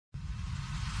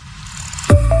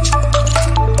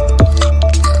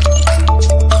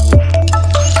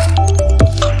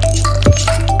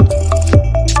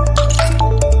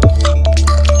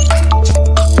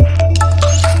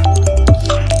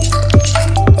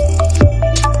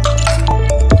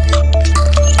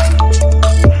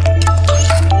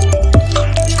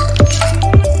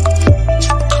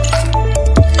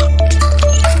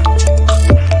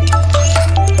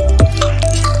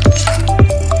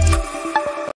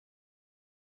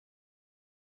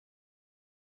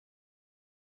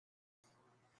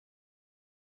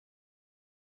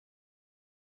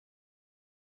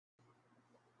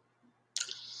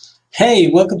Hey,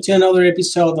 welcome to another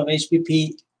episode of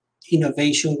HPP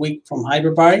Innovation Week from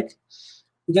Hyperbaric.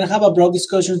 We're going to have a broad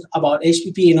discussion about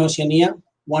HPP in Oceania,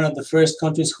 one of the first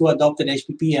countries who adopted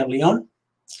HPP early on.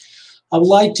 I would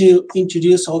like to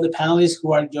introduce all the panelists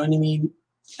who are joining me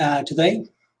today.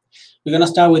 We're going to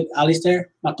start with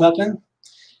Alistair McLaughlin.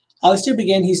 Alistair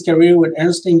began his career with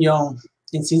Ernst & Young,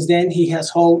 and since then he has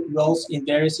held roles in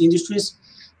various industries,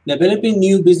 developing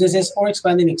new businesses or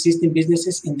expanding existing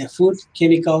businesses in the food,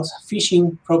 chemicals,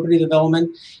 fishing, property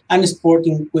development, and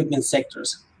sporting equipment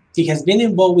sectors. He has been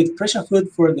involved with Pressure Food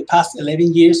for the past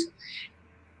 11 years,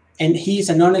 and he is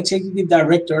a non-executive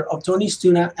director of Tony's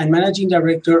Tuna and managing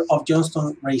director of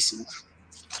Johnston Racing.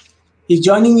 He's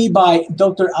joining me by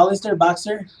Dr. Alistair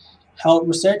Baxter, held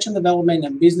research and development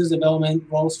and business development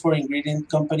roles for ingredient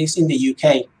companies in the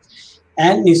UK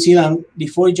and New Zealand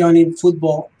before joining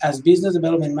football as business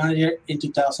development manager in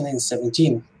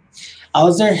 2017.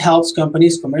 Alistair helps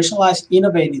companies commercialize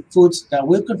innovative foods that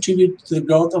will contribute to the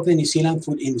growth of the New Zealand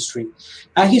food industry,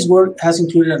 and his work has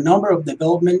included a number of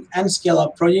development and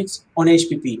scale-up projects on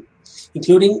HPP,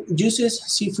 including juices,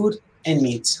 seafood, and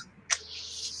meats.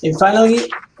 And finally,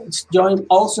 it's joined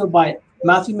also by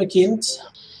Matthew McKean.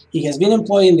 He has been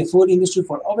employed in the food industry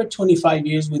for over 25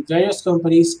 years with various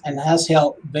companies and has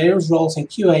held various roles in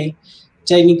QA,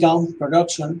 technical,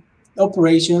 production,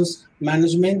 operations,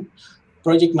 management,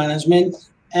 project management,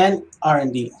 and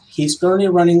R&D. He's currently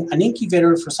running an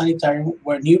incubator for sanitarium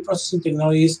where new processing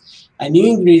technologies and new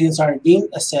ingredients are being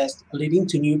assessed, leading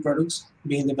to new products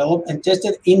being developed and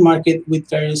tested in market with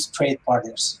various trade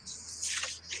partners.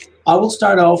 I will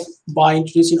start off by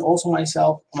introducing also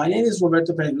myself. My name is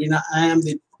Roberto Peregrina. I am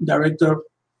the director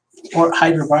for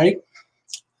Hyperbaric,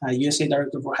 USA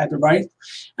director for Hyperbaric.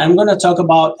 I'm going to talk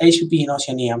about HPP in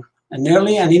Oceania, and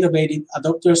early and innovative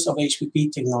adopters of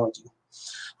HPP technology.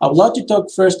 I would like to talk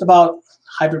first about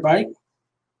Hyperbaric.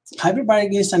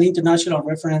 Hyperbaric is an international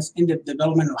reference in the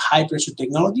development of high-pressure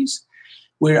technologies.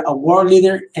 We're a world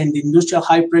leader in the industrial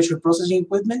high-pressure processing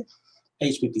equipment,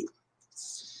 HPP.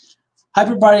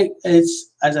 Hyperbaric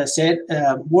is, as I said,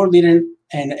 a world leader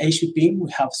in HPP. We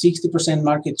have 60%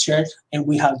 market share, and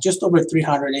we have just over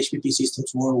 300 HPP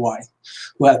systems worldwide.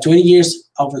 We have 20 years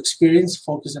of experience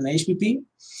focused on HPP,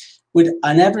 with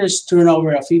an average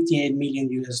turnover of 58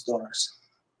 million US dollars.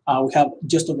 We have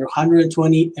just over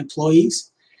 120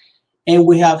 employees, and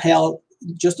we have held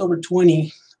just over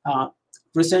 20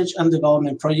 research and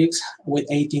development projects with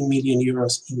 18 million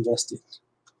euros invested.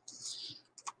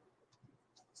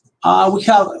 We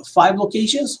have 5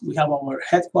 locations. We have our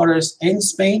headquarters in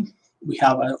Spain. We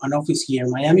have an office here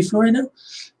in Miami, Florida.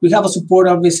 We have a support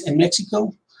office in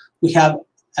Mexico. We have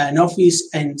an office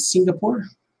in Singapore.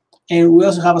 And we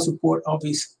also have a support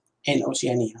office in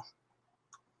Oceania.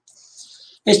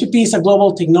 HPP is a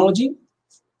global technology.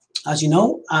 As you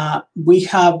know, we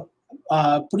have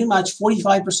pretty much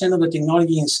 45% of the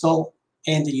technology installed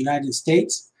in the United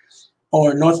States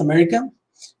or North America.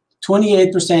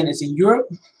 28% is in Europe.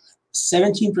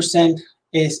 17%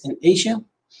 is in Asia,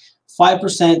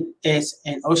 5% is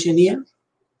in Oceania,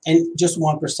 and just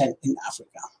 1% in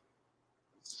Africa.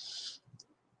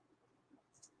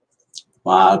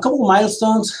 A couple of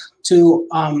milestones to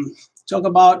talk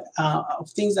about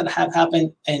things that have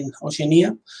happened in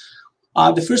Oceania.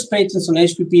 The first patents on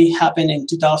HPP happened in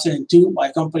 2002 by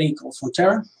a company called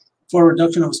Fonterra for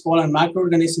reduction of small and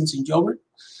microorganisms in yogurt.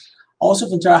 Also,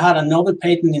 Fonterra had another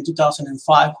patent in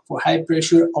 2005 for high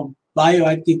pressure of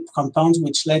bioactive compounds,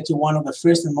 which led to one of the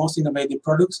first and most innovative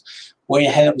products way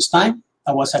ahead of its time.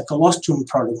 That was a colostrum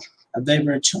product, a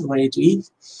beverage ready to eat,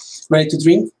 ready to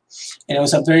drink. And it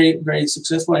was a very, very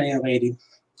successful and innovative.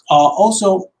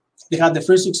 Also, they had the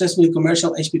first successfully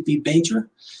commercial HPP venture.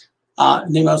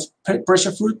 Name was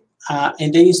Pressure Food,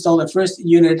 and they installed the first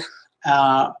unit,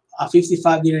 a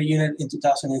 55-liter unit in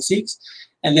 2006,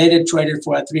 and later traded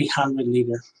for a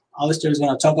 300-liter. Alistair is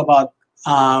going to talk about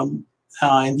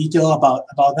in detail about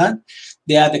that.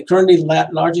 They are the currently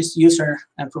largest user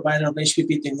and provider of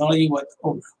HPP technology with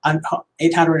over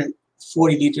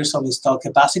 840 liters of installed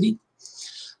capacity.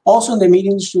 Also in the meat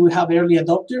industry, we have early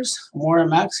adopters. Mora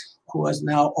Max, who is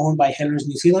now owned by Hellers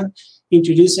New Zealand,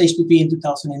 introduced HPP in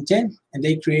 2010, and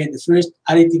they created the first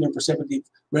additive and preservative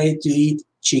ready-to-eat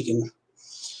chicken.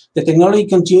 The technology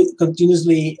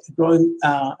continuously growing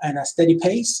at a steady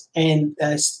pace and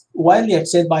is widely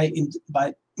accepted by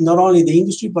not only the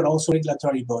industry, but also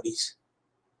regulatory bodies.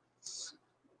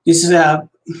 This is a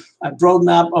broad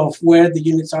map of where the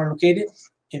units are located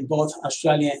in both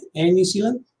Australia and New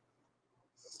Zealand.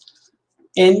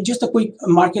 And just a quick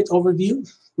market overview.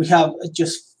 We have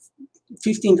just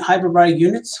 15 hyperbaric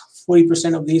units.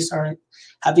 40% of these are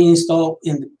have been installed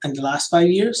in the last 5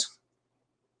 years.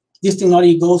 This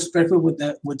technology goes perfect with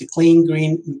the clean,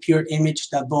 green, and pure image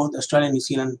that both Australia and New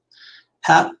Zealand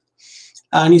have.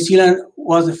 New Zealand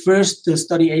was the first to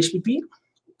study HPP.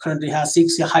 Currently has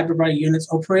 6 hyperbaric units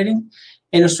operating,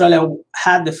 and Australia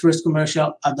had the first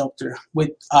commercial adopter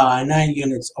with 9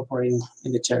 units operating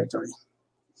in the territory.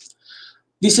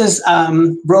 This is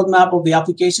broad map of the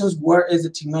applications. Where is the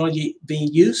technology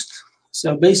being used?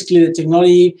 So basically, the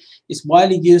technology is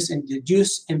widely used in the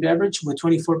juice and beverage with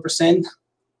 24%,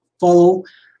 followed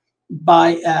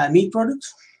by meat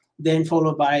products, then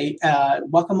followed by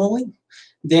guacamole,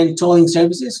 then tolling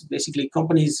services, basically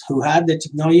companies who have the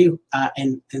technology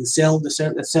and sell the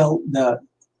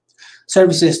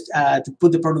services to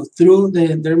put the product through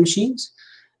their machines.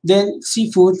 Then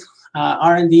seafood,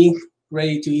 R&D,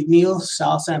 ready-to-eat meals,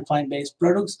 salsa and plant-based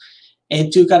products,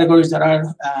 and 2 categories that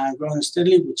are growing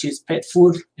steadily, which is pet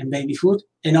food and baby food,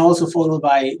 and also followed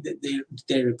by the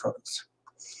dairy products.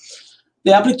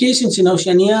 The applications in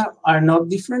Oceania are not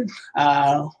different.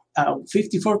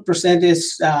 54%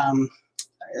 is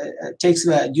takes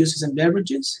juices and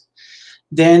beverages.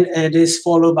 Then it is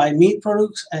followed by meat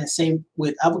products, and same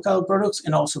with avocado products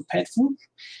and also pet food.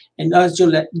 And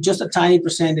just a tiny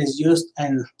percent is used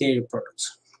in dairy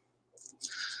products.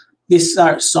 These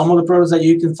are some of the products that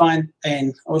you can find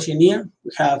in Oceania.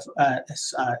 We have,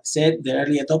 as I said, the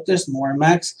early adopters, More and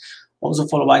Max, also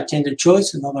followed by Tender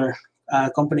Choice, another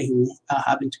company who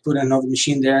happened to put another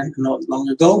machine there not long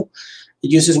ago. The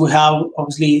juices we have,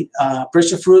 obviously,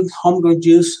 pressure fruit, homegrown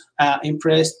juice,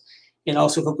 Impressed, and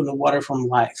also coconut water from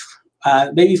Life.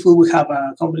 Baby food, we have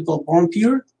a company called Born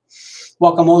Pure.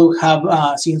 Guacamole, we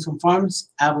have Scenes from Farms,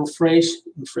 Avo Fresh,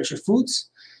 and Fresher Foods.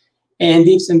 And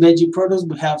dips and veggie products,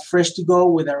 we have Fresh to Go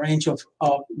with a range of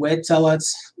wet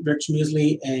salads, birch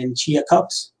muesli, and chia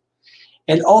cups.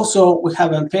 And also, we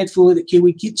have a pet food,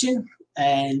 Kiwi Kitchen.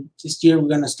 And this year, we're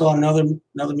going to install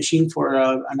another machine for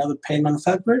another pet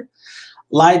manufacturer.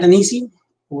 Light and Easy,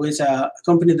 who is a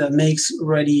company that makes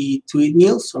ready-to-eat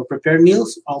meals or prepared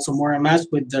meals, also More and Max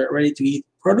with the ready-to-eat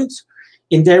products.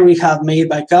 In there, we have Made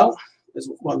by Cow, as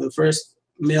one of the first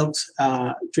milks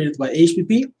treated by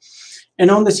HPP. And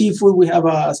on the seafood, we have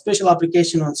a special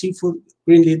application on seafood,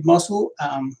 green leaf mussel.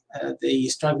 They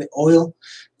extract the oil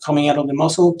coming out of the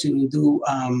mussel to do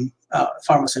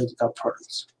pharmaceutical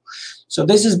products. So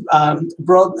this is a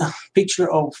broad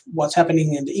picture of what's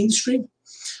happening in the industry.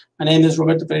 My name is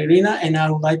Roberto Peregrina, and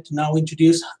I would like to now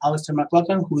introduce Alistair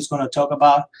McLaughlin, who is going to talk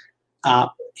about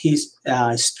his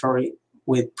story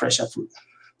with Pressure Food.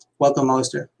 Welcome,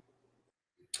 Alistair.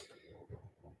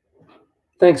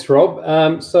 Thanks,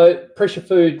 Rob. So Pressure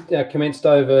Food commenced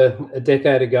over a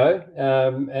decade ago.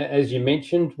 As you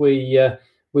mentioned, we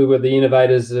were the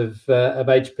innovators of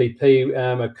HPP,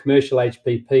 a commercial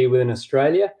HPP within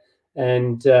Australia,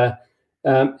 and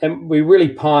we really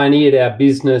pioneered our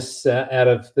business out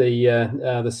of the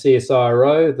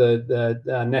CSIRO,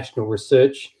 the National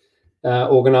Research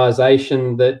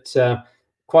Organisation, that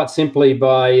quite simply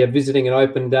by visiting an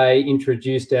open day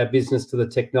introduced our business to the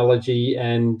technology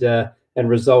and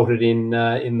resulted in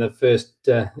the first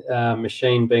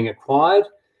machine being acquired.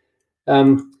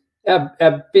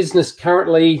 Our business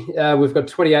currently, we've got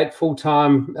 28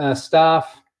 full-time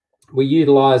staff. We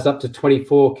utilise up to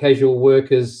 24 casual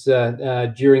workers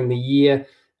during the year,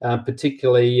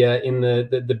 particularly in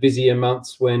the busier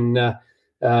months when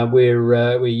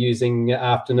we're using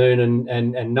afternoon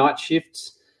and night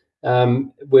shifts.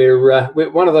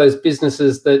 We're one of those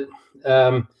businesses that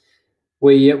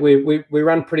we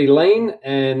run pretty lean,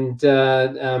 and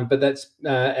but that's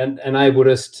enabled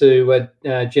us to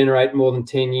generate more than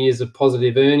 10 years of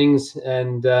positive earnings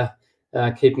and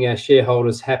keeping our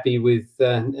shareholders happy with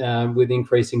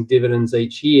increasing dividends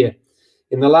each year.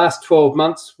 In the last 12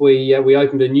 months, we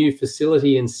opened a new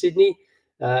facility in Sydney,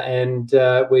 and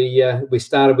we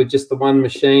started with just the 1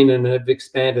 machine and have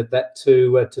expanded that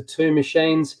to 2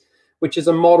 machines, which is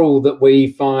a model that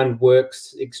we find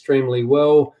works extremely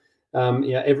well. I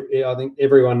think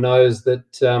everyone knows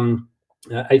that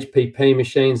HPP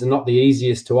machines are not the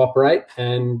easiest to operate,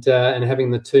 and having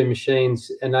the 2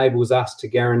 machines enables us to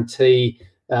guarantee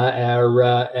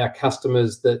our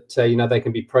customers that they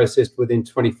can be processed within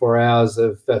 24 hours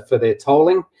for their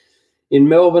tolling. In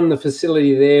Melbourne, the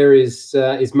facility there is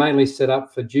mainly set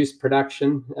up for juice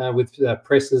production with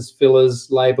presses, fillers,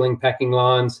 labelling, packing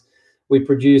lines. We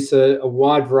produce a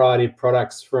wide variety of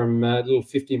products from little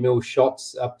 50ml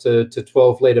shots up to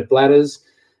 12-litre bladders,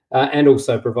 and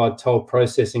also provide toll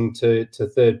processing to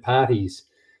third parties.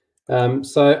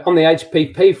 So on the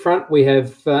HPP front, we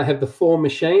have the 4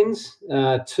 machines,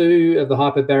 2 of the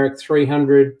hyperbaric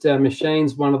 300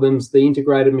 machines. One of them's the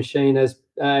integrated machine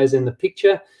as in the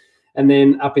picture. And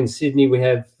then up in Sydney, we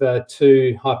have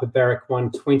 2 hyperbaric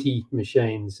 120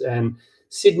 machines. And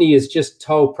Sydney is just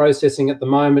toll processing at the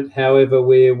moment. However,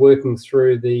 we're working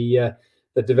through the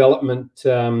development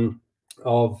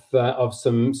of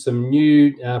some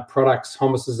new products,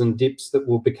 hummuses and dips that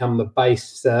will become the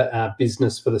base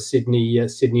business for the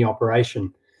Sydney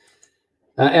operation.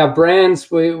 Our brands,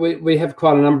 we have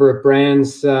quite a number of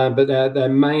brands, but the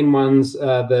main ones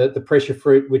are the Pressure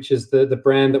Fruit, which is the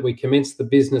brand that we commenced the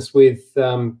business with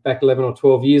back 11 or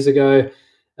 12 years ago,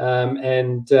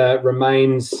 and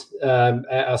remains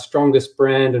our strongest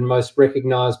brand and most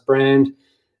recognised brand.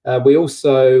 We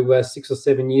also, 6 or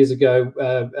 7 years ago,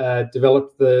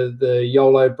 developed the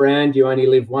YOLO brand, You Only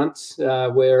Live Once,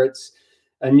 where it's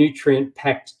a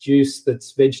nutrient-packed juice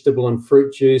that's vegetable and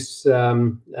fruit juice.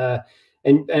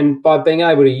 And by being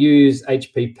able to use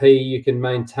HPP, you can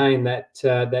maintain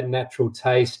that natural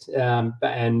taste,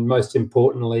 and most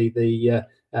importantly, the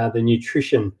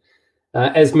nutrition.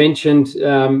 As mentioned,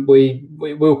 we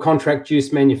will contract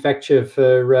juice manufacture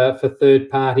for third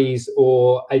parties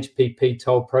or HPP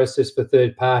toll process for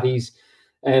third parties.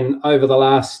 And over the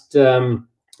last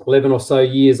 11 or so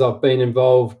years I've been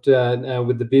involved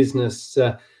with the business,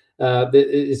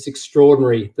 it's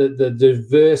extraordinary, the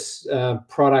diverse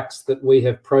products that we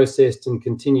have processed and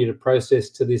continue to process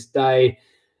to this day,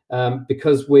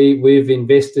 because we've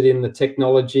invested in the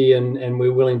technology and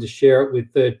we're willing to share it with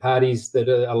third parties that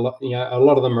are a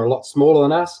lot of them are a lot smaller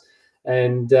than us,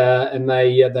 and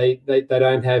they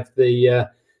don't have the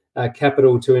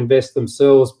capital to invest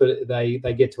themselves, but they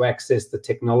get to access the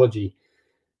technology.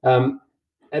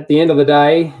 At the end of the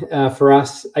day, for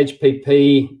us,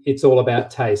 HPP, it's all about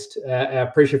taste. Our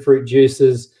Pressure Fruit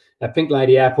juices, our Pink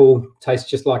Lady apple tastes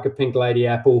just like a Pink Lady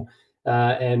apple,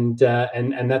 and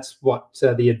that's what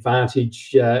the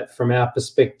advantage from our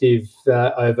perspective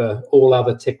over all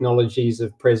other technologies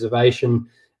of preservation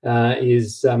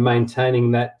is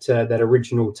maintaining that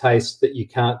original taste that you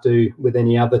can't do with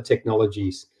any other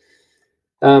technologies.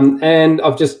 And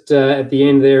I've just at the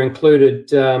end there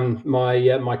included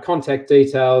my contact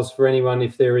details for anyone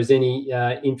if there is any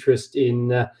interest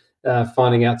in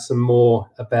finding out some more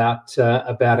about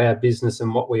our business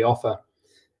and what we offer.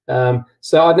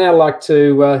 So I'd now like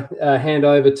to hand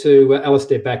over to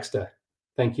Alistair Baxter.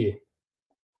 Thank you.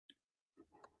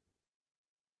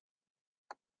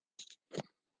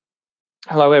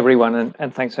 Hello everyone,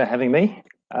 and thanks for having me.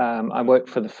 I work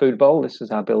for the Food Bowl. This is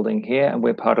our building here, and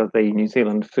we're part of the New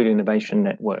Zealand Food Innovation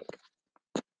Network.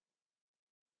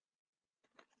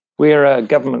 We're a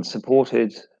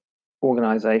government-supported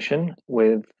organisation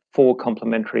with 4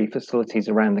 complementary facilities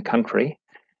around the country,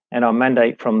 and our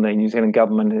mandate from the New Zealand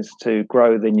government is to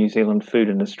grow the New Zealand food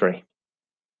industry.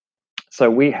 So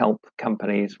we help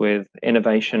companies with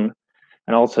innovation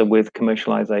and also with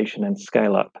commercialisation and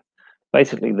scale-up.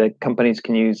 Basically, the companies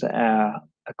can use our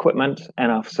equipment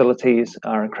and our facilities,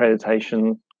 our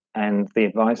accreditation, and the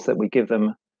advice that we give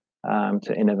them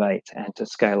to innovate and to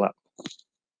scale up.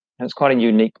 And it's quite a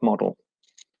unique model.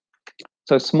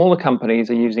 So smaller companies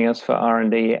are using us for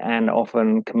R&D and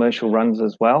often commercial runs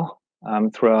as well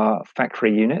through our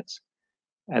factory units.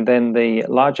 And then the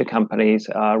larger companies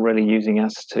are really using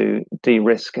us to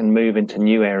de-risk and move into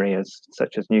new areas,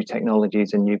 such as new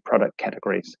technologies and new product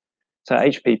categories. So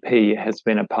HPP has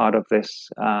been a part of this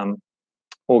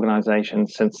organization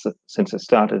since it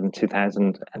started in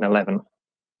 2011.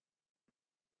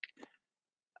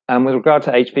 With regard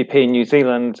to HPP in New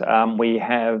Zealand, we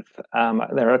have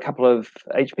there are a couple of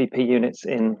HPP units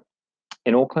in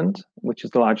Auckland, which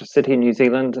is the largest city in New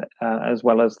Zealand, as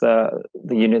well as the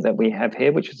unit that we have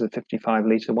here, which is a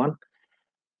 55-litre one.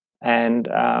 And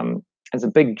there's a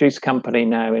big juice company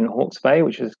now in Hawke's Bay,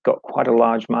 which has got quite a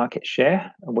large market share,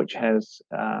 which has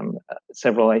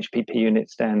several HPP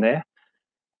units down there.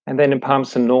 And then in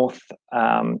Palmerston North,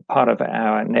 part of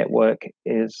our network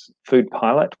is Food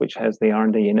Pilot, which has the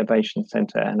R&D Innovation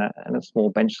Centre and a small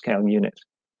bench scale unit.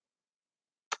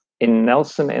 In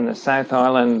Nelson, in the South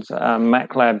Island,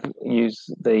 MacLab use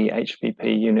the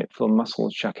HPP unit for mussel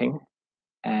shucking,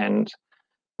 and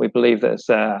we believe there's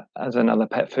another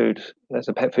pet food. There's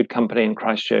a pet food company in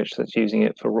Christchurch that's using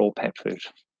it for raw pet food.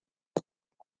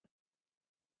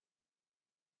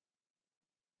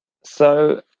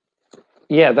 So,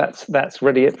 yeah, that's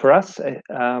really it for us.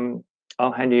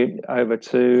 I'll hand you over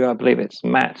to, I believe it's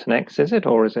Matt next, is it,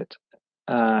 or is it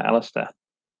Alistair?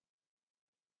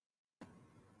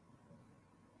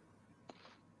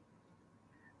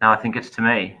 No, I think it's to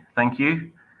me. Thank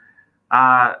you.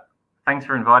 thanks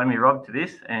for inviting me, Rob, to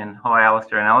this. And hi,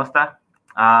 Alistair and Alistair.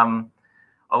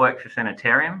 I work for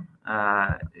Sanitarium,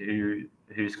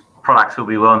 whose products will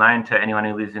be well known to anyone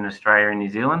who lives in Australia and New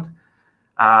Zealand.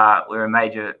 We're a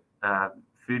major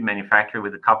food manufacturer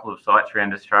with a couple of sites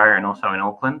around Australia and also in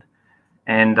Auckland.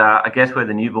 And I guess we're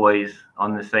the new boys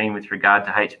on the scene with regard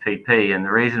to HPP. And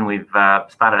the reason we've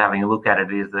started having a look at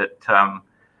it is that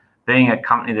being a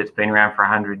company that's been around for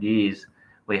 100 years,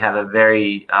 we have a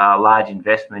very large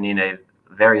investment in a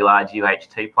very large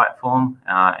UHT platform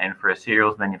and for a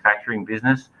cereals manufacturing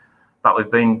business. But we've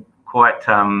been quite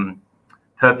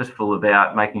purposeful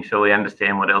about making sure we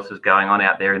understand what else is going on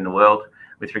out there in the world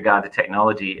with regard to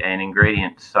technology and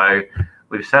ingredients. So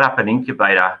we've set up an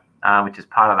incubator, which is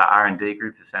part of the R&D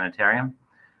group of Sanitarium.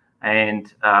 And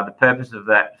the purpose of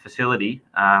that facility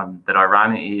that I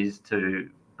run is to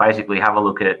basically have a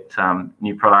look at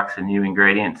new products and new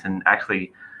ingredients and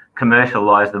actually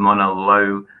commercialize them on a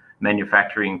low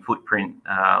manufacturing footprint,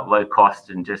 low cost,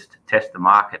 and just test the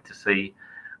market to see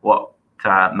what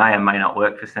may or may not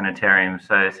work for Sanitarium.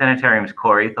 So Sanitarium's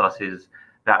core ethos is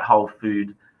about whole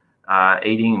food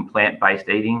eating and plant-based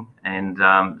eating. And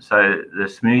so the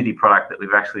smoothie product that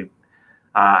we've actually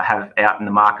have out in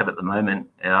the market at the moment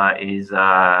is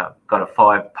got a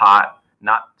 5-part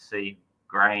nut, seed,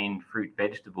 grain, fruit,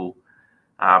 vegetable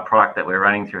product that we're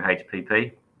running through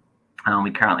HPP.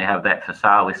 We currently have that for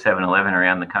sale with 7-Eleven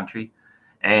around the country.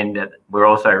 And we're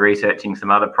also researching some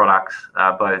other products,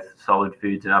 both solid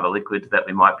foods and other liquids that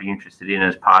we might be interested in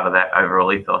as part of that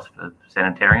overall ethos for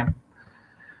Sanitarium.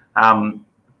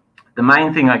 The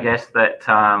main thing, I guess, that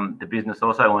the business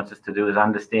also wants us to do is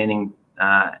understanding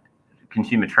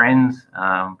consumer trends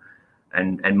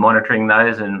and monitoring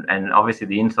those, and obviously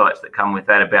the insights that come with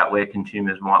that about where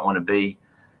consumers might want to be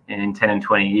in 10 and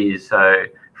 20 years. So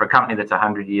for a company that's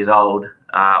 100 years old,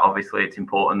 obviously it's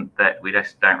important that we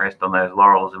just don't rest on those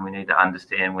laurels, and we need to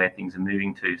understand where things are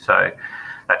moving to. So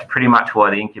that's pretty much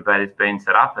why the incubator's been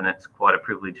set up, and it's quite a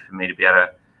privilege for me to be able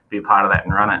to be a part of that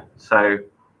and run it. So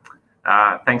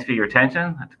thanks for your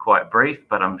attention. It's quite brief,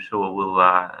 but I'm sure we'll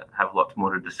have lots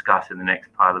more to discuss in the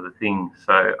next part of the thing.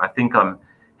 So I think I'm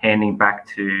handing back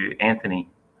to Anthony.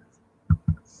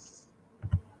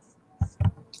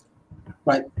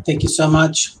 Right. Thank you so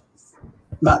much,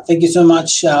 Matt. Thank you so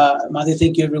much, Matthew.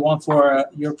 Thank you, everyone, for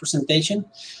your presentation.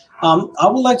 I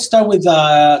would like to start with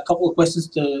a couple of questions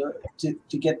to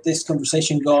get this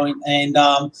conversation going. And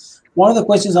one of the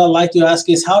questions I'd like to ask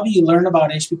is, how do you learn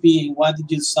about HPP, and why did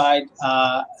you decide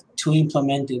to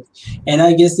implement it? And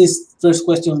I guess this first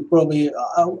question probably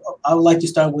I would like to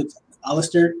start with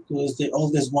Alistair, who is the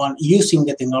oldest one using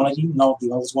the technology, not the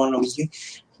oldest one, obviously,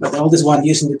 but the oldest one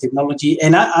using the technology.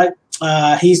 And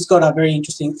he's got a very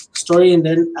interesting story. And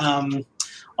then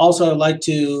also I'd like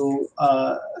to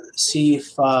see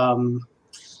if the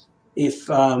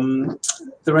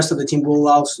rest of the team will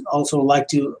also like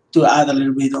to add a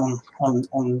little bit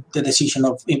on the decision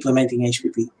of implementing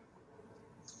HPP.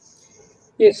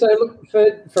 Yeah, so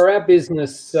look, for our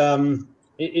business,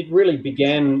 it really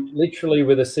began literally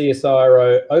with a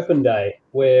CSIRO open day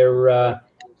where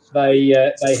they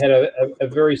had a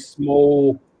very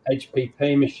small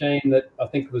HPP machine that I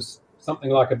think was something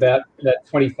like about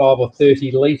 25 or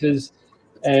 30 litres,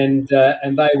 and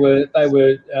they were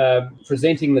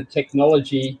presenting the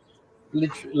technology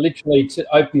literally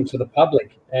open to the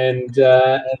public, and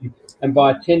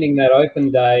by attending that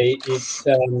open day,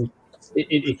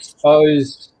 it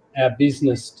exposed our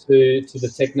business to the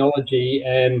technology,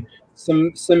 and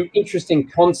some interesting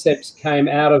concepts came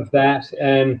out of that.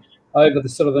 And over the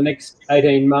sort of the next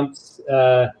 18 months,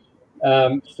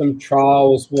 some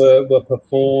trials were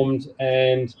performed,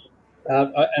 and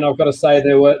I've got to say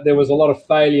there was a lot of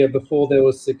failure before there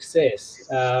was success.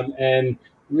 And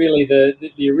really,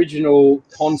 the original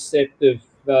concept of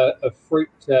fruit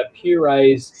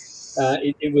purees,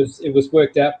 it was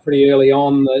worked out pretty early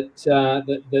on that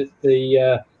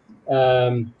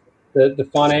the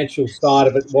financial side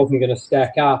of it wasn't going to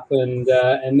stack up, and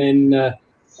then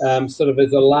sort of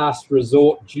as a last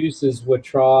resort, juices were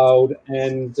trialled,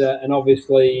 and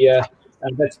obviously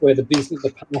that's where the path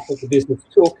that the business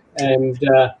took, and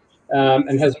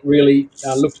hasn't really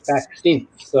looked back since.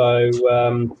 So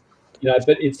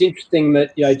but it's interesting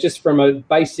that just from a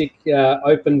basic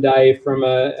open day from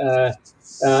a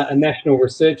national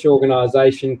research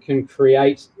organisation can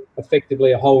create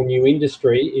effectively a whole new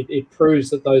industry. It proves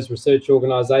that those research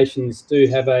organisations do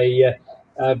have a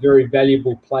very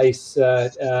valuable place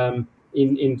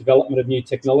in development of new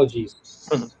technologies.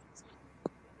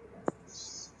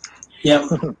 Yeah.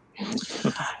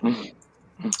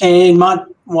 And Matt,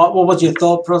 what was your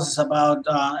thought process about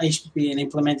HPP and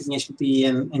implementing HPP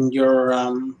in your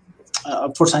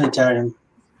for sanitarium?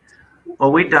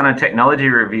 Well, we'd done a technology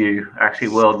review actually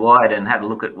worldwide and had a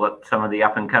look at what some of the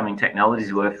up and coming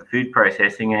technologies were for food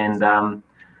processing, and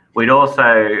we'd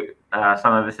also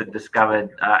some of us had discovered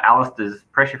Alistair's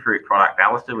pressure fruit product,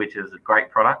 Alistair, which is a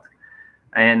great product,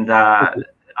 and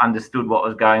understood what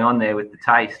was going on there with the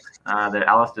taste that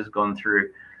Alistair's gone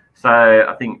through. So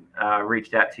I think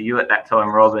reached out to you at that time,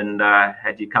 Rob, and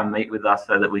had you come meet with us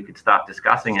so that we could start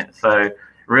discussing it. So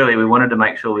really, we wanted to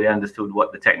make sure we understood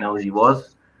what the technology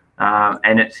was,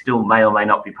 and it still may or may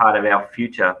not be part of our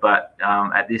future. But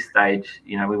at this stage,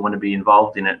 we want to be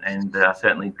involved in it and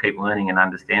certainly keep learning and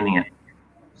understanding it.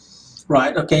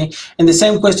 Right. Okay. And the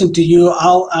same question to you,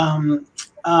 Al.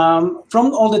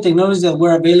 From all the technologies that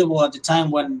were available at the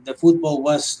time when the football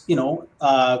was,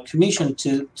 commissioned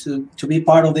to be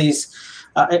part of this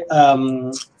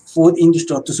food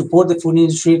industry, or to support the food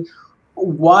industry,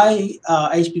 why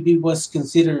HPP was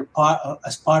considered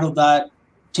as part of that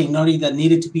technology that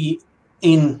needed to be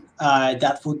in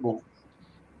that football?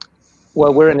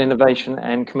 Well, we're an innovation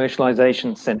and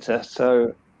commercialization center,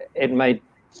 so it made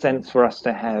sense for us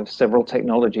to have several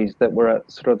technologies that were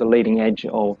at sort of the leading edge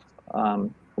of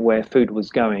where food was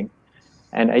going,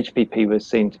 and HPP was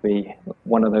seen to be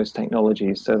one of those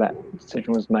technologies, so that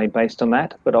decision was made based on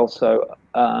that. But also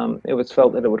it was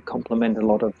felt that it would complement a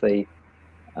lot of the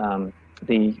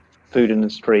food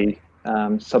industry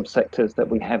subsectors that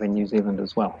we have in New Zealand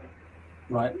as well.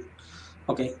 Right.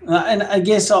 Okay. And I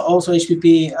guess also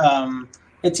HPP,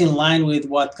 it's in line with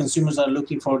what consumers are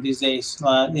looking for these days.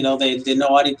 They no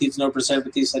additives, no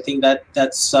preservatives. I think that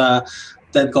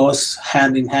goes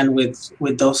hand in hand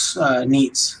with those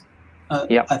needs.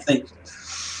 Yeah. I think.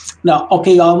 Now,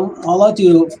 okay. I'd like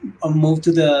to move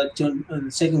to the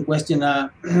second question.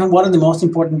 What are the most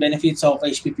important benefits of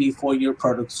HPP for your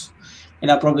products? And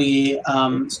I'll probably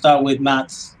start with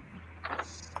Matt.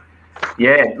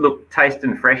 Yeah, look, taste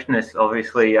and freshness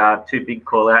obviously are two big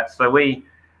call-outs. So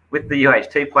with the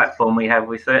UHT platform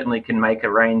we certainly can make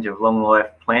a range of long-life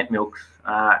plant milks,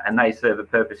 and they serve a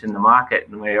purpose in the market.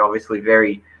 And we're obviously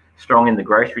very strong in the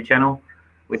grocery channel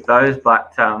with those,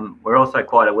 but we're also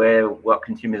quite aware of what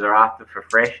consumers are after for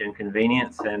fresh and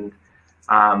convenience. And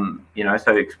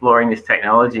so exploring this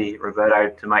technology, Roberto,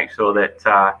 to make sure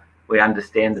that we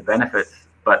understand the benefits.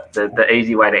 But the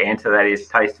easy way to answer that is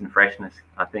taste and freshness.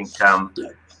 I think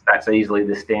that's easily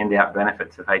the standout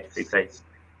benefits of HPP.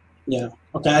 Yeah.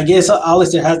 Okay. I guess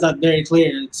Alistair has that very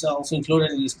clear. It's also included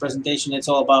in his presentation. It's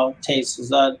all about taste. Is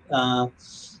that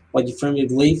what you firmly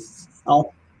believe,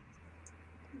 Al?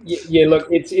 Yeah. Look,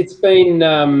 it's been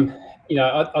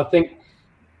I think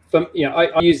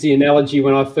I use the analogy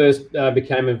when I first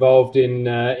became involved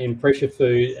in pressure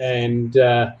food, and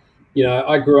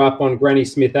I grew up on Granny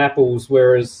Smith apples,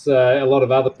 whereas a lot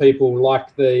of other people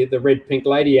like the red Pink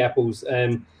Lady apples.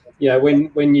 And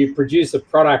when you produce a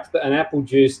product, an apple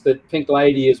juice, that Pink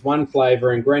Lady is one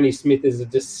flavor and Granny Smith is a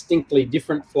distinctly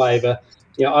different flavor,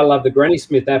 I love the Granny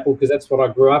Smith apple because that's what I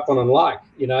grew up on and liked.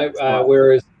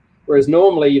 Whereas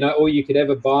normally, all you could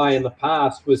ever buy in the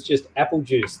past was just apple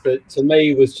juice that to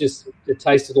me was it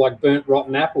tasted like burnt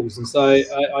rotten apples, and so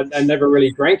I never really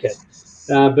drank it.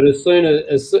 But as soon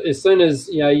as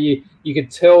you could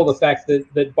tell the fact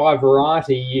that by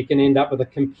variety you can end up with a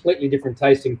completely different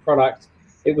tasting product,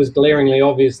 it was glaringly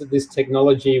obvious that this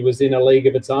technology was in a league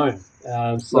of its own.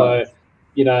 And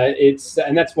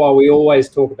that's why we always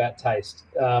talk about taste,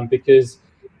 because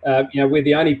we're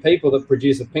the only people that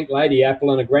produce a Pink Lady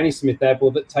apple and a Granny Smith apple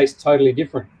that tastes totally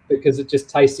different, because it just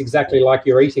tastes exactly like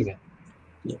you're eating it.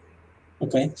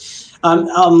 Okay.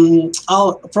 From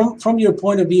your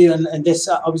point of view, and this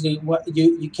obviously what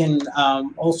you can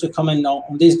also comment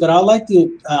on this, but I'd like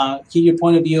to hear your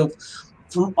point of view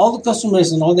from all the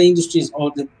customers and all the industries,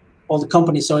 all the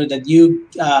companies, that you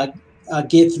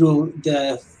get through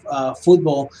the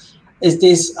football. Is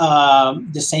this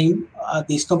the same?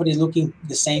 These companies looking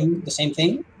the same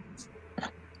thing?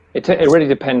 It really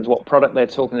depends what product they're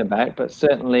talking about, but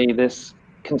certainly this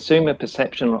consumer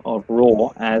perception of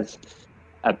raw as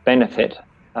a benefit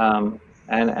and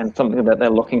something that they're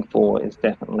looking for is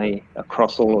definitely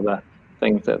across all of the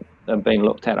things that are being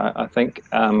looked at. I think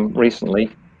recently,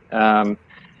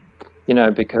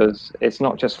 because it's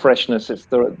not just freshness, it's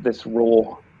this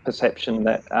raw perception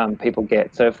that people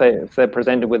get. So if they're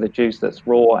presented with a juice that's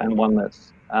raw and one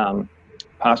that's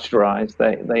pasteurized,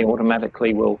 they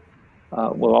automatically will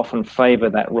often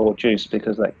favor that raw juice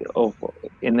because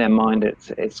in their mind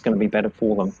it's going to be better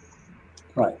for them.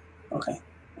 Right. Okay.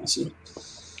 I see.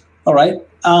 All right.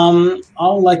 I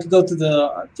would like to go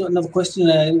to another question.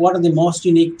 What are the most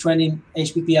unique trending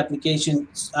HPP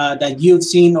applications that you've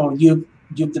seen or you've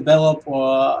developed,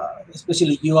 or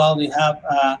especially you already have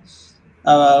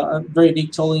a very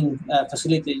big tolling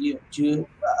facility? You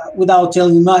without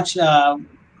telling much,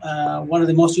 one of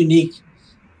the most unique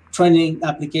trending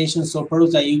applications or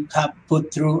products that you have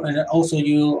put through, and also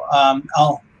you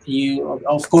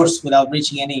of course without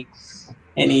reaching any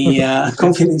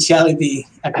confidentiality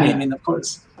agreement, of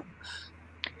course.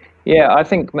 Yeah, I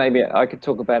think maybe I could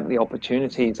talk about the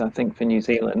opportunities, I think, for New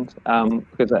Zealand,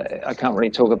 because I can't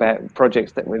really talk about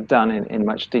projects that we've done in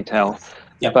much detail.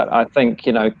 Yep. But I think,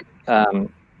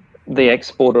 the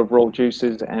export of raw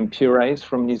juices and purees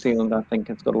from New Zealand, I think,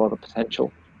 has got a lot of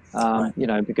potential, Right.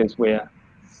 because we're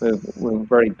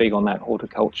very big on that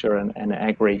horticulture and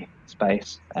agri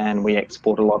space, and we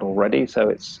export a lot already. So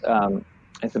it's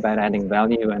about adding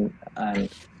value and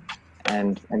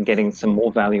getting some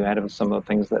more value out of some of the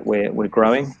things that we're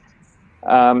growing. We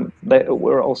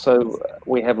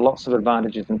have lots of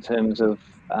advantages in terms of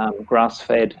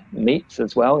grass-fed meats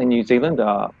as well. In New Zealand,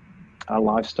 our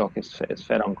livestock is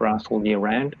fed on grass all year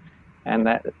round, and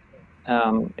that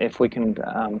if we can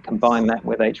combine that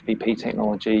with HPP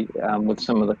technology with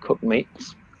some of the cooked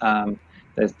meats,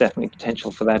 there's definitely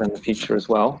potential for that in the future as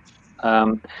well.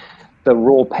 The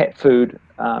raw pet food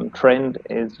trend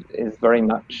is very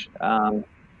much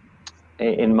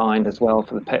in mind as well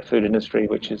for the pet food industry,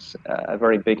 which is a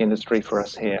very big industry for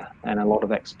us here, and a lot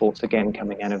of exports again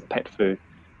coming out of pet food.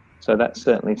 So that's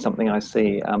certainly something I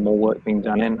see more work being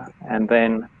done in. And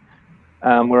then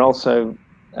we're also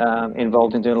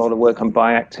involved in doing a lot of work on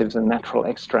bioactives and natural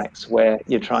extracts, where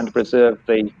you're trying to preserve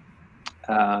the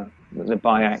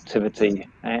bioactivity,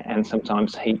 and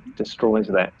sometimes heat destroys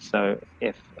that. So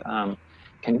if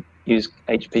can use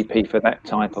HPP for that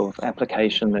type of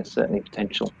application, there's certainly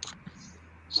potential.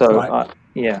 So right.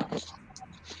 Yeah,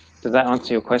 does that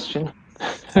answer your question?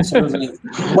 Absolutely.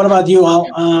 What about you,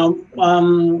 Al?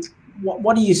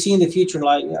 What do you see in the future?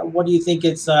 Like, what do you think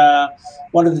it's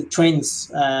what are the trends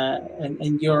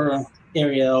in your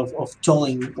area of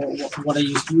tolling? What are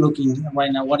you looking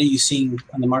right now? What are you seeing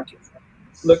on the market?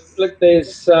 Look,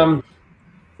 there's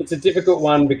it's a difficult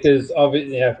one because of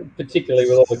it, particularly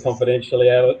with all the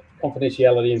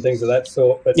confidentiality and things of that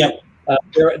sort. But yep.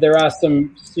 There are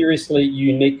some seriously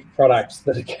unique products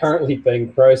that are currently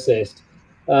being processed.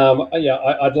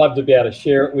 I'd love to be able to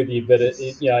share it with you, but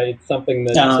it's something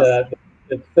that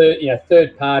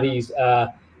third parties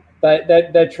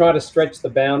they try to stretch the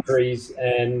boundaries,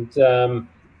 and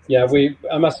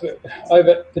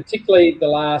particularly the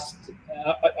last.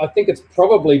 I think it's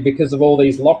probably because of all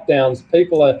these lockdowns.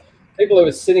 People who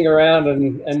are sitting around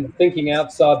and thinking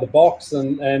outside the box,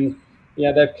 and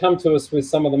they've come to us with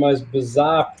some of the most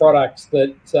bizarre products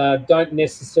that don't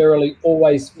necessarily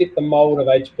always fit the mold of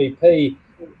HPP.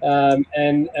 And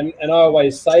I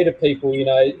always say to people,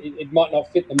 it might not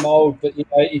fit the mold, but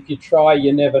if you try,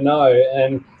 you never know.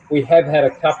 And we have had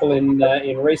a couple in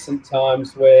recent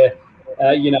times where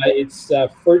it's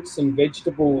fruits and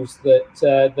vegetables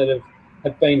that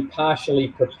have been partially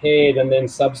prepared and then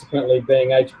subsequently being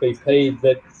HPP'd,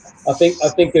 that I think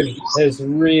it has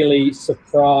really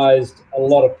surprised a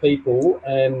lot of people,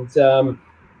 and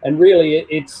really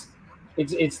it's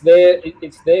there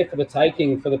for the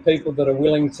taking for the people that are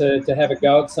willing to have a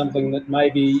go at something that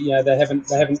maybe they haven't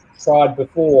tried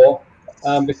before,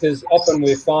 because often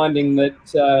we're finding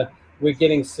that we're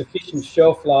getting sufficient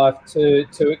shelf life to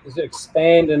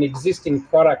expand an existing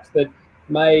product that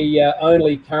may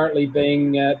only currently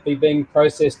be being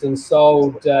processed and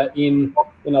sold in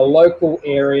a local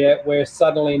area, where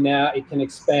suddenly now it can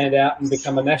expand out and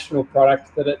become a national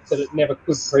product that it never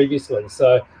could previously.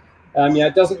 So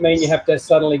it doesn't mean you have to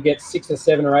suddenly get 6 or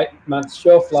 7 or 8 months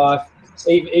shelf life.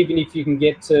 Even if you can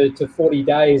get to 40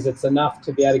 days, it's enough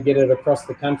to be able to get it across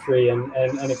the country and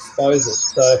expose it.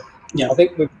 So I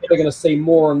think we're probably going to see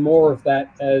more and more of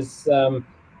that, as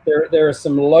there are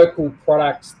some local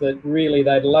products that really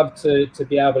they'd love to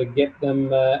be able to get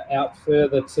them out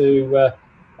further to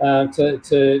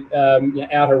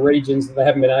outer regions that they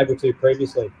haven't been able to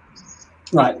previously.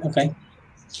 Right. Okay.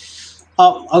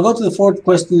 I'll go to the fourth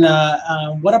question.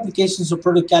 What applications or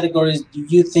product categories do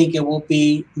you think it will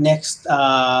be the next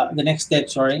step,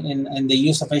 in the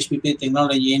use of HPP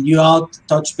technology? And you all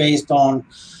touched based on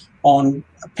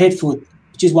pet food,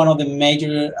 which is one of the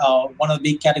major, one of the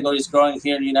big categories growing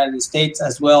here in the United States,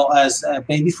 as well as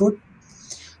baby food.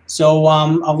 So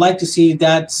I'd like to see if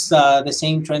that's the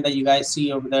same trend that you guys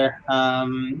see over there.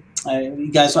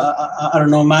 You guys, I don't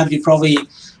know, Matt, you probably,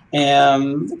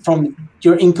 from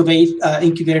your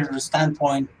incubator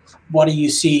standpoint, what do you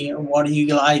see, or what do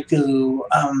you like to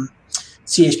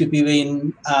see HPP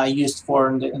being used for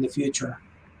in the future?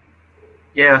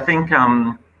 Yeah, I think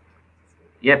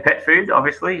yeah, pet food,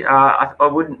 obviously. I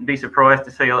wouldn't be surprised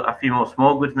to see a few more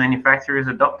small goods manufacturers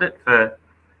adopt it for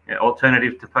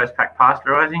alternative to post-pack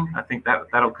pasteurising. I think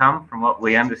that'll come from what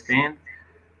we understand.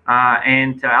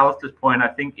 And to Alistair's point, I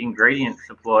think ingredient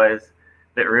suppliers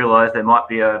that realise there might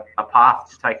be a path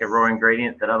to take a raw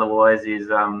ingredient that otherwise is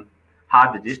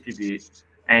hard to distribute.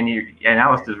 And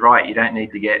Alistair's right, you don't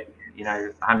need to get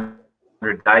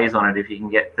 100 days on it if you can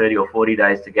get 30 or 40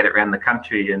 days to get it around the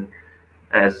country. And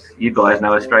as you guys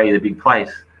know, Australia is a big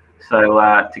place, so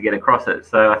to get across it.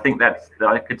 So I think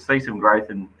I could see some growth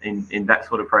in that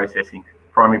sort of processing,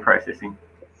 primary processing.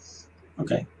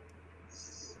 Okay.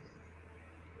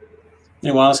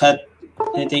 Anyone else had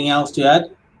anything else to add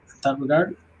in that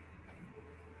regard?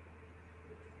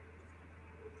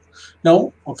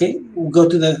 No? Okay. We'll go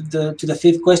to the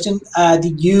fifth question.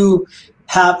 Did you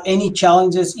have any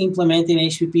challenges implementing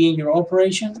HPP in your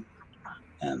operation?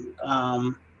 And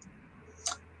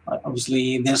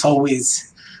obviously, there's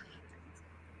always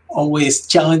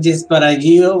challenges, but I'd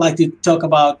like to talk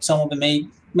about some of the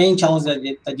main challenges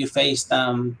that you faced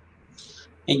in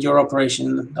your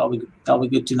operation. That'll be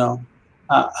good to know.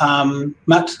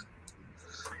 Matt?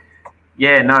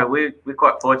 Yeah, no, we're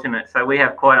quite fortunate. So we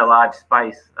have quite a large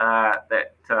space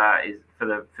that is for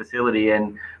the facility,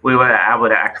 and we were able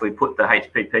to actually put the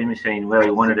HPP machine where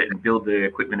we wanted it and build the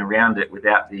equipment around it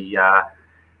without the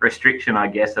restriction, I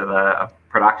guess, of a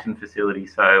production facility.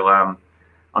 So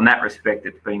on that respect,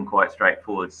 it's been quite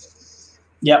straightforward.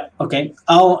 Yeah. Okay.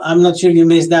 I'm not sure if you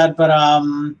missed that, but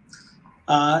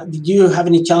did you have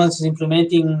any challenges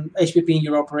implementing HPP in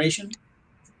your operation?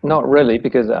 Not really,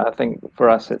 because I think for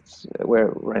us,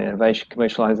 we're an innovation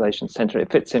commercialization center.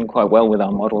 It fits in quite well with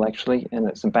our model, actually, and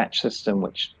it's a batch system,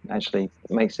 which actually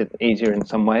makes it easier in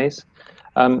some ways.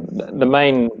 The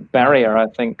main barrier, I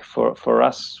think, for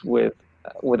us with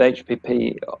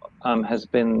HPP has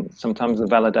been sometimes the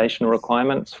validation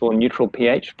requirements for neutral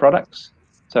pH products.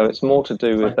 So it's more to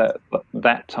do with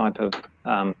that type of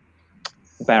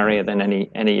barrier than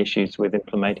any issues with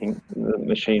implementing the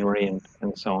machinery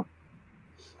and so on.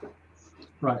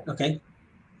 Right. Okay.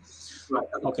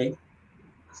 Okay.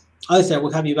 Alistair,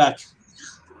 we'll have you back.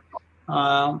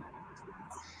 Can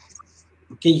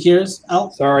you hear us, Al?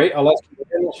 Sorry, I'm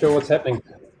not sure what's happening.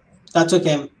 That's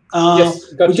okay.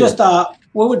 Yes, gotcha.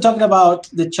 We were talking about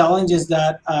the challenges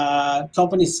that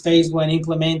companies face when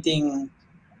implementing,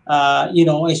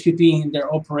 HPP in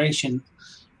their operation.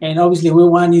 And obviously, we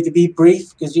want you to be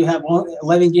brief because you have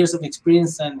 11 years of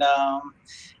experience. And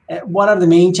what are the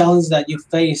main challenges that you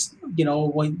face,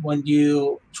 when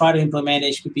you try to implement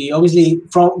HPP? Obviously,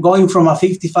 going from a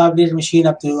 55-liter machine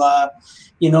up to,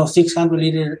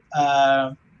 600-liter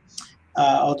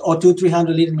or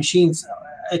 300-liter machines,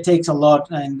 it takes a lot.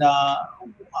 And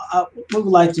we would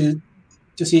like to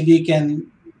see if you can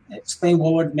explain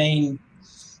what were the main,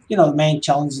 main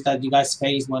challenges that you guys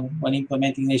face when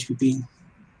implementing HPP.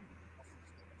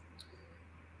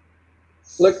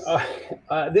 Look,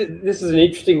 this is an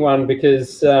interesting one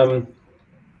because I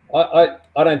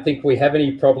don't think we have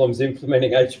any problems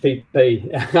implementing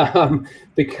HPP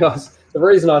because the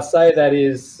reason I say that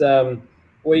is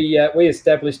we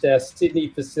established our Sydney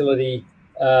facility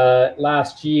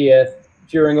last year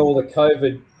during all the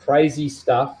COVID crazy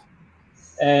stuff,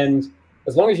 and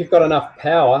as long as you've got enough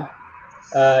power,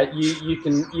 you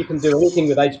can do anything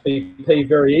with HPP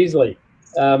very easily.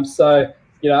 So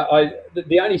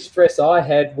the only stress I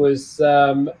had was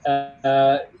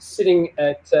sitting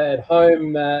at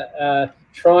home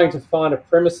trying to find a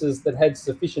premises that had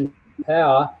sufficient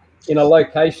power in a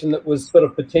location that was sort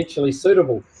of potentially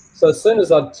suitable. So as soon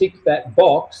as I'd ticked that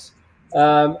box,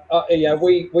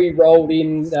 we rolled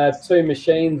in 2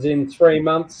 machines in 3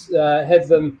 months. Had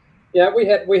them, we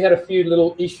had a few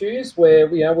little issues where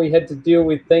we had to deal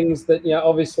with things that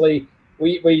obviously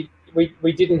we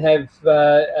didn't have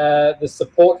the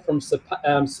support from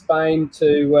Spain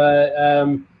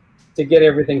to get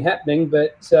everything happening,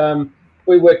 but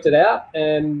we worked it out,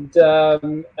 and so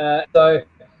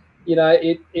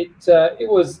there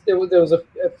was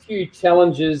a few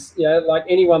challenges. Like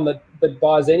anyone that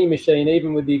buys any machine,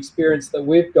 even with the experience that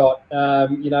we've got,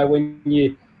 when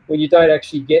you don't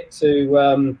actually get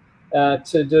to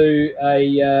do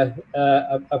a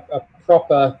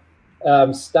proper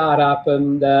startup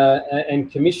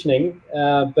and commissioning,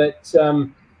 but I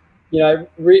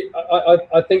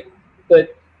think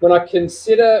that when I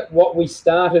consider what we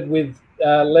started with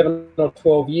 11 or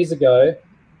 12 years ago,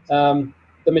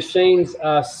 the machines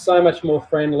are so much more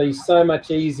friendly, so much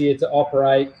easier to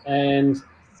operate, and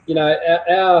you know,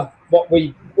 our what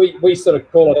we sort of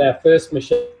call it our first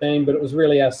machine, but it was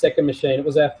really our second machine. It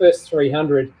was our first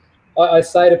 300. I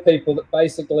say to people that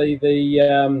basically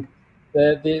the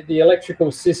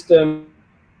electrical system.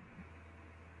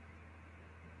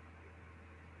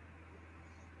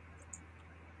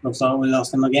 Looks like we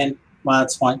lost them again. Well,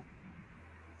 that's fine.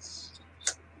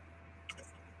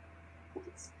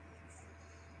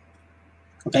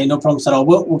 Okay, no problems at all.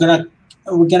 We're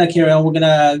gonna carry on. We're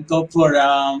gonna go for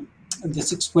the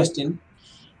sixth question.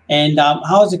 And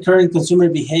how is the current consumer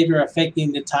behavior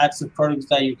affecting the types of products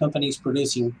that your company is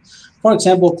producing? For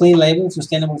example, clean label,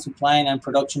 sustainable supply and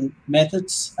production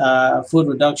methods, food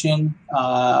reduction.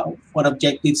 What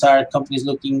objectives are companies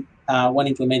looking when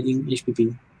implementing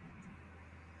HPP?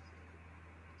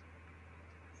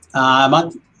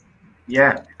 Matt?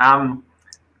 Yeah,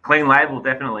 clean label,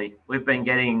 definitely. We've been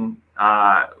getting,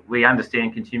 we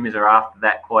understand consumers are after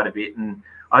that quite a bit. And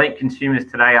I think consumers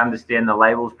today understand the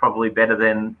labels probably better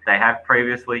than they have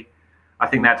previously. I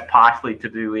think that's partially to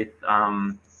do with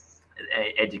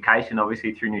education,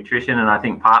 obviously through nutrition, and I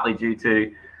think partly due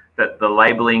to the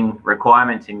labelling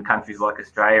requirements in countries like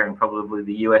Australia and probably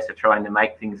the US are trying to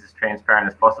make things as transparent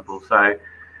as possible. So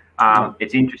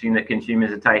it's interesting that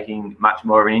consumers are taking much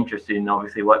more of an interest in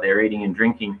obviously what they're eating and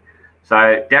drinking.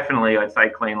 So definitely I'd say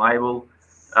clean label,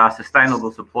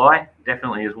 sustainable supply,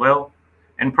 definitely as well.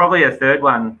 And probably a third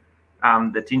one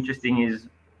that's interesting is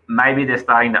maybe they're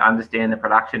starting to understand the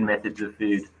production methods of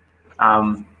food.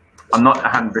 I'm not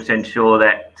 100% sure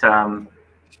that,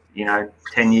 you know,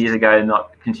 10 years ago,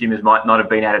 consumers might not have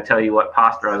been able to tell you what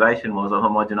pasteurization was or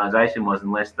homogenization was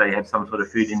unless they had some sort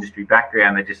of food industry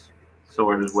background. They just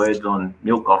saw it as words on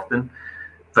milk often,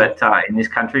 but in this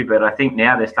country. But I think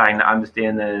now they're starting to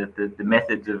understand the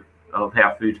methods of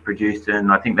how food's produced,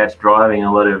 and I think that's driving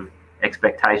a lot of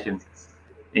expectation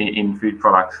in food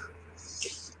products.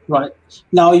 Right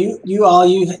now, you've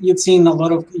seen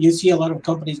you see a lot of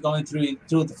companies going through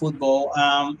the football.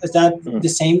 Is that the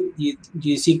same? Do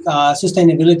you see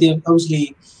sustainability?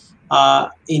 Obviously,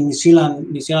 in New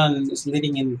Zealand is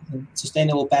leading in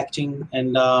sustainable packaging,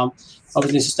 and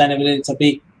obviously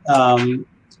sustainability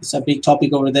it's a big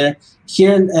topic over there.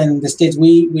 Here in the States,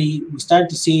 we start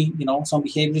to see some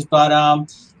behaviors, but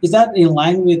is that in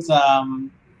line with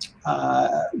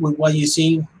what you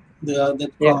see?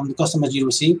 The customers you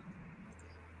receive?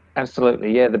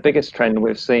 Absolutely, yeah. The biggest trend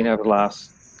we've seen over the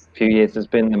last few years has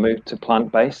been the move to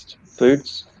plant-based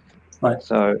foods. Right.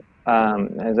 So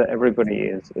as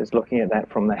everybody is looking at that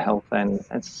from the health and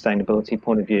sustainability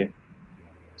point of view.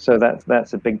 So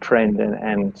that's a big trend,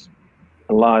 and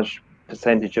a large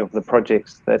percentage of the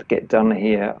projects that get done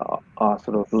here are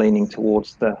sort of leaning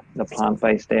towards the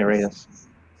plant-based areas.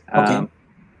 Okay.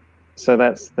 So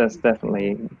that's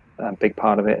definitely a big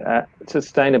part of it.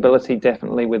 Sustainability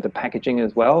definitely with the packaging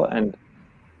as well, and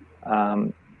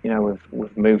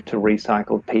we've moved to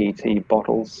recycled PET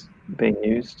bottles being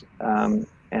used, and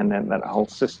then that whole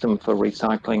system for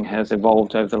recycling has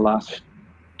evolved over the last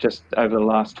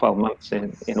 12 months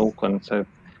in Auckland, so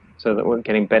that we're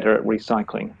getting better at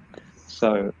recycling.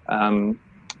 So I'm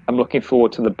looking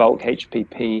forward to the bulk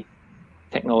HPP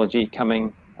technology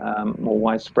coming more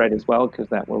widespread as well, because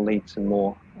that will lead to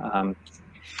more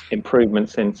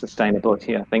improvements in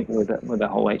sustainability, I think, with the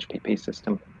whole HPP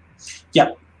system.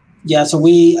 Yeah. So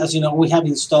we, as you know, we have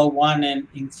installed one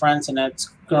in France, and that's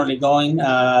currently going.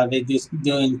 They're just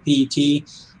doing PET.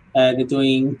 They're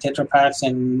doing Tetra Paks,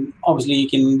 and obviously you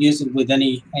can use it with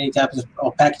any type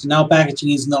of packaging. Now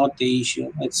packaging is not the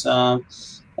issue. It's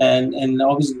and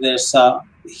obviously there's a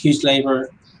huge labor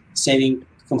saving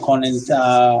component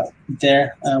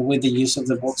there with the use of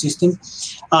the bulk system.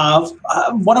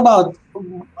 What about,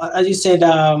 as you said,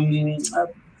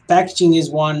 packaging is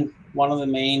one of the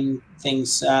main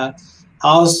things.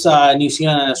 How's New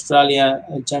Zealand and Australia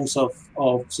in terms of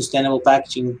sustainable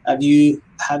packaging? Have you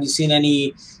seen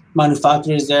any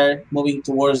manufacturers there moving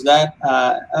towards that?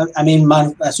 I mean,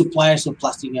 suppliers of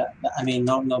plastic. I mean,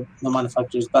 no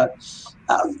manufacturers, but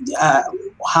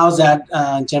how's that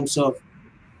in terms of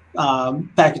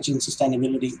packaging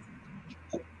sustainability?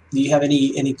 Do you have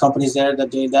any companies there that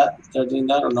are doing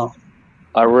that or no?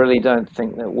 I really don't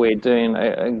think that we're doing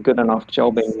a good enough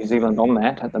job in New Zealand on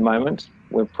that at the moment.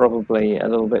 We're probably a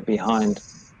little bit behind,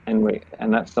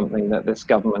 and that's something that this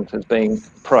government is being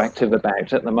proactive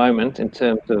about at the moment, in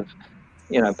terms of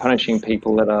punishing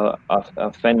people that are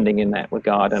offending in that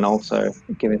regard, and also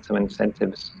giving some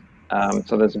incentives.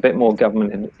 So there's a bit more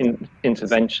government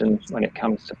intervention when it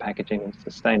comes to packaging and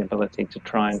sustainability to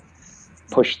try and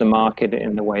push the market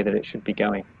in the way that it should be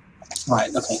going. Right.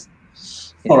 Okay.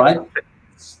 Yeah. All right.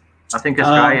 I think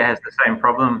Australia has the same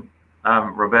problem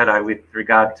Roberto, with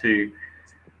regard to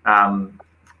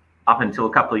up until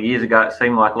a couple of years ago, it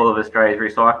seemed like all of Australia's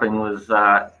recycling was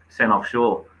sent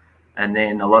offshore, and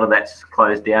then a lot of that's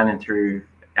closed down and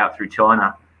out through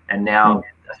China, and now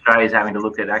Australia's having to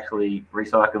look at actually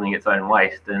recycling its own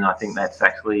waste, and I think that's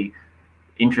actually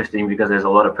interesting because there's a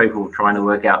lot of people trying to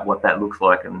work out what that looks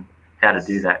like and how to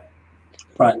do that.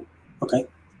 Right. Okay.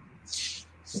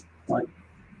 Right.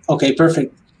 Okay.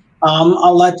 Perfect. I'd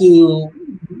like to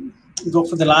go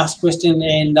for the last question,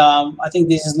 and I think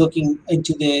this is looking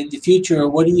into the future.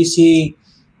 What do you see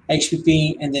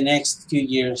HPP in the next few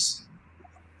years?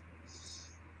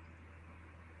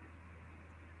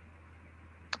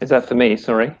 Is that for me?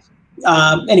 Sorry.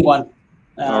 Anyone.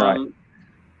 All right.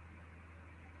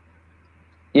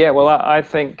 Yeah, well, I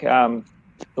think,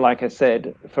 like I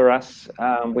said, for us,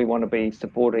 we want to be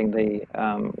supporting the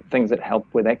things that help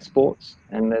with exports,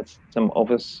 and there's some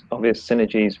obvious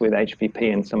synergies with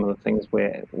HPP and some of the things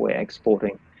we're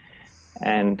exporting.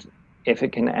 And if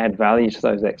it can add value to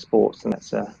those exports, then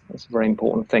that's a very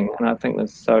important thing. And I think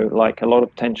there's a lot of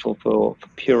potential for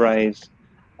purees,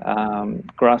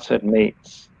 grass-fed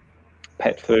meats,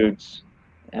 pet foods,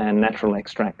 and natural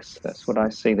extracts. That's what I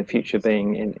see the future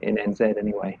being in NZ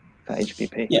anyway for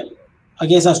HPP. Yeah, I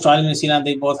guess Australia and New Zealand,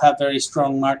 they both have very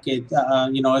strong market,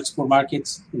 export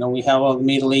markets. We have the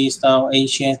Middle East,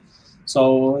 Asia,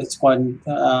 so it's quite.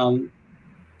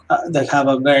 They have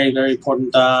a very, very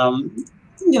important, and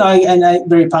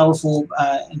very powerful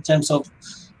in terms of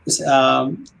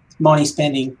money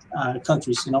spending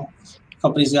countries.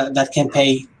 Companies that can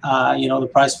pay, the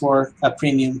price for a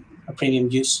premium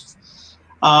use.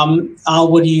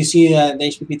 What do you see the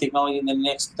HPP technology in the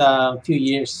next few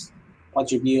years?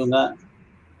 What's your view on that?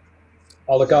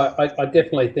 Oh, look, I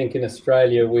definitely think in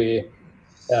Australia we're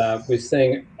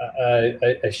seeing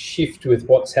a shift with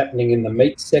what's happening in the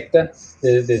meat sector.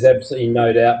 There's absolutely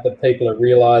no doubt that people are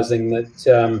realising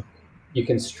that you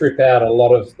can strip out a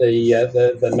lot of the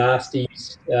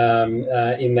nasties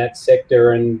in that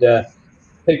sector, and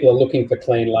people are looking for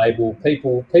clean label.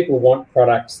 People want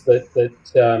products that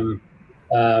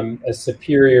are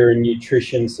superior in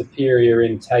nutrition, superior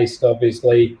in taste,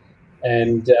 obviously,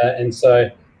 and so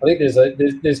I think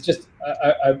there's just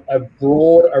a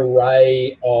broad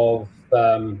array of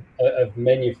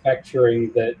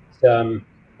manufacturing that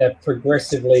are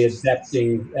progressively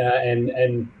adapting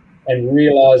and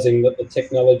realising that the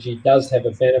technology does have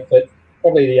a benefit.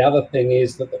 Probably the other thing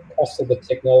is that the cost of the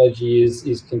technology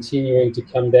is continuing to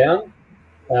come down,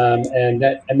 and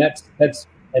that's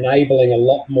enabling a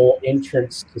lot more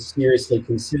entrants to seriously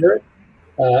consider it,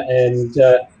 and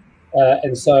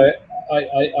so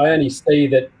I only see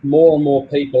that more and more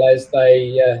people, as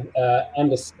they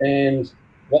understand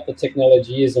what the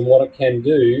technology is and what it can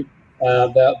do,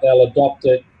 they'll adopt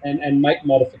it and make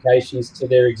modifications to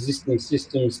their existing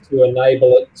systems to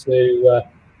enable it to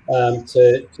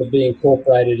be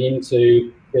incorporated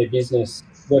into their business,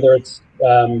 whether it's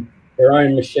their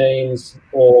own machines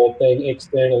or being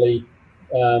externally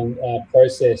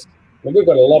processed. And we've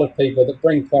got a lot of people that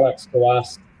bring products to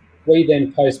us. We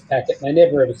then post-pack it, and they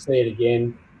never ever see it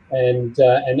again, and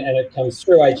it comes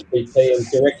through HPP and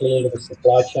directly into the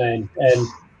supply chain. And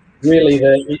really,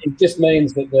 it just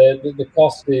means that the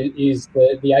cost is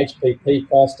the HPP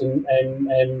cost,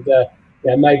 and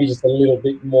maybe just a little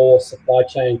bit more supply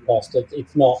chain cost.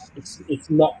 It's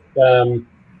not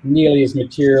nearly as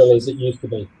material as it used to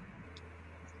be.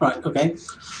 Right. Okay.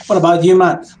 What about you,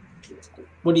 Matt?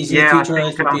 What do you see the future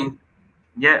of HPP?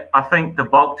 I think the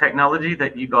bulk technology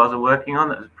that you guys are working on,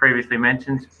 that was previously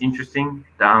mentioned, is interesting.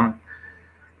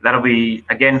 That'll be,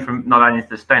 again, from not only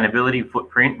the sustainability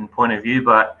footprint and point of view,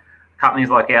 but companies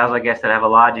like ours, I guess, that have a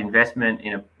large investment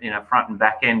in a front and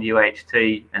back end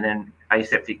UHT and then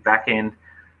aseptic back end.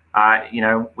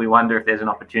 We wonder if there's an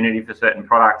opportunity for certain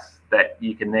products that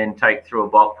you can then take through a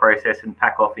bulk process and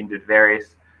pack off into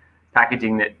various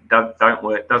packaging that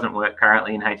doesn't work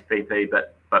currently in HPP,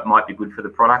 but might be good for the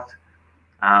product.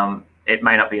 It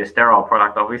may not be a sterile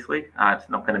product, obviously. It's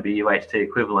not going to be UHT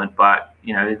equivalent, but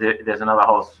there's another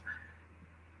whole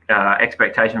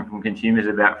expectation from consumers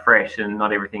about fresh, and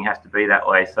not everything has to be that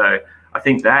way. So I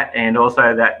think that, and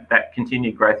also that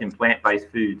continued growth in plant-based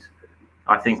foods.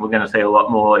 I think we're going to see a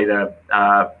lot more either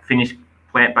finished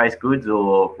plant-based goods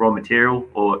or raw material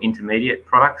or intermediate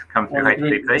products come through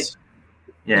HPP.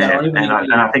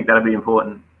 And I think that'll be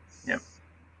important.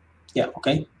 Yeah.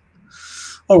 Okay.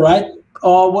 All right.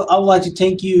 I would like to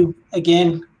thank you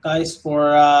again, guys,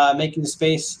 for making the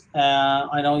space.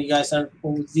 I know you guys are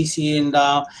busy, and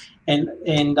on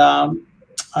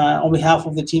behalf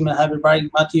of the team at HPP,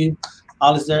 Matthew,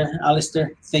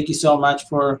 Alistair, thank you so much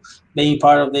for being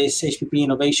part of this HPP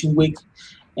Innovation Week.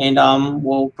 And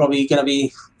we'll probably gonna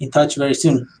be in touch very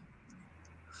soon.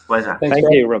 Pleasure. Thank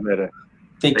you, Roberto.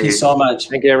 Thank you so much.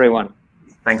 Thank you, everyone.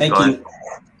 Thanks, guys. you.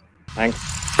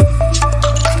 Thanks.